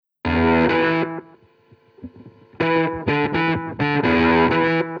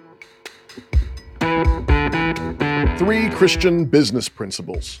3 Christian business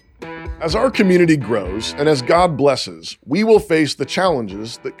principles. As our community grows and as God blesses, we will face the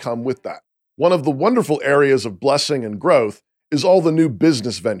challenges that come with that. One of the wonderful areas of blessing and growth is all the new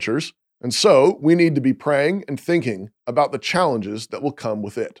business ventures, and so we need to be praying and thinking about the challenges that will come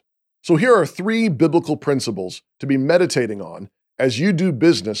with it. So here are 3 biblical principles to be meditating on as you do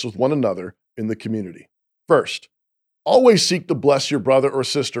business with one another in the community. First, always seek to bless your brother or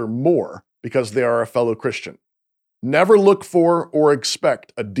sister more because they are a fellow Christian. Never look for or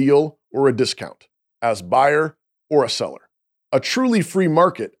expect a deal or a discount as buyer or a seller. A truly free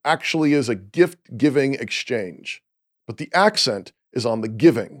market actually is a gift-giving exchange, but the accent is on the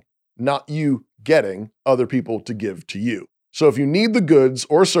giving, not you getting other people to give to you. So if you need the goods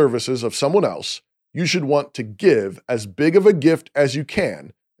or services of someone else, you should want to give as big of a gift as you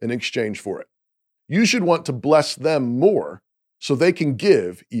can in exchange for it. You should want to bless them more so they can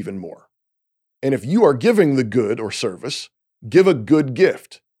give even more. And if you are giving the good or service, give a good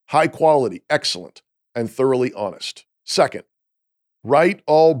gift, high quality, excellent, and thoroughly honest. Second, write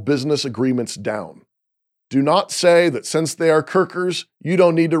all business agreements down. Do not say that since they are Kirkers, you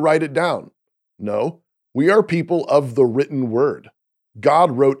don't need to write it down. No, we are people of the written word.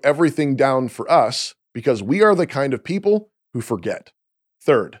 God wrote everything down for us because we are the kind of people who forget.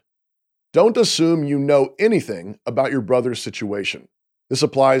 Third, don't assume you know anything about your brother's situation. This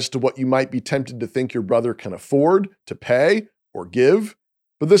applies to what you might be tempted to think your brother can afford to pay or give,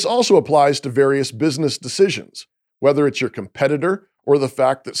 but this also applies to various business decisions, whether it's your competitor or the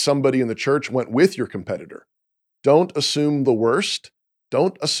fact that somebody in the church went with your competitor. Don't assume the worst.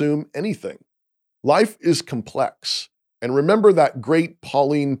 Don't assume anything. Life is complex, and remember that great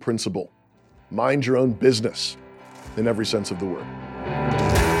Pauline principle: mind your own business, in every sense of the word.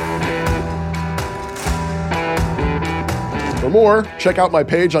 For more, check out my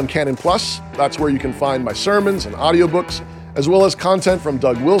page on Canon Plus. That's where you can find my sermons and audiobooks, as well as content from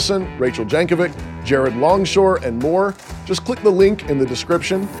Doug Wilson, Rachel Jankovic, Jared Longshore, and more. Just click the link in the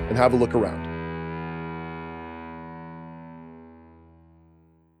description and have a look around.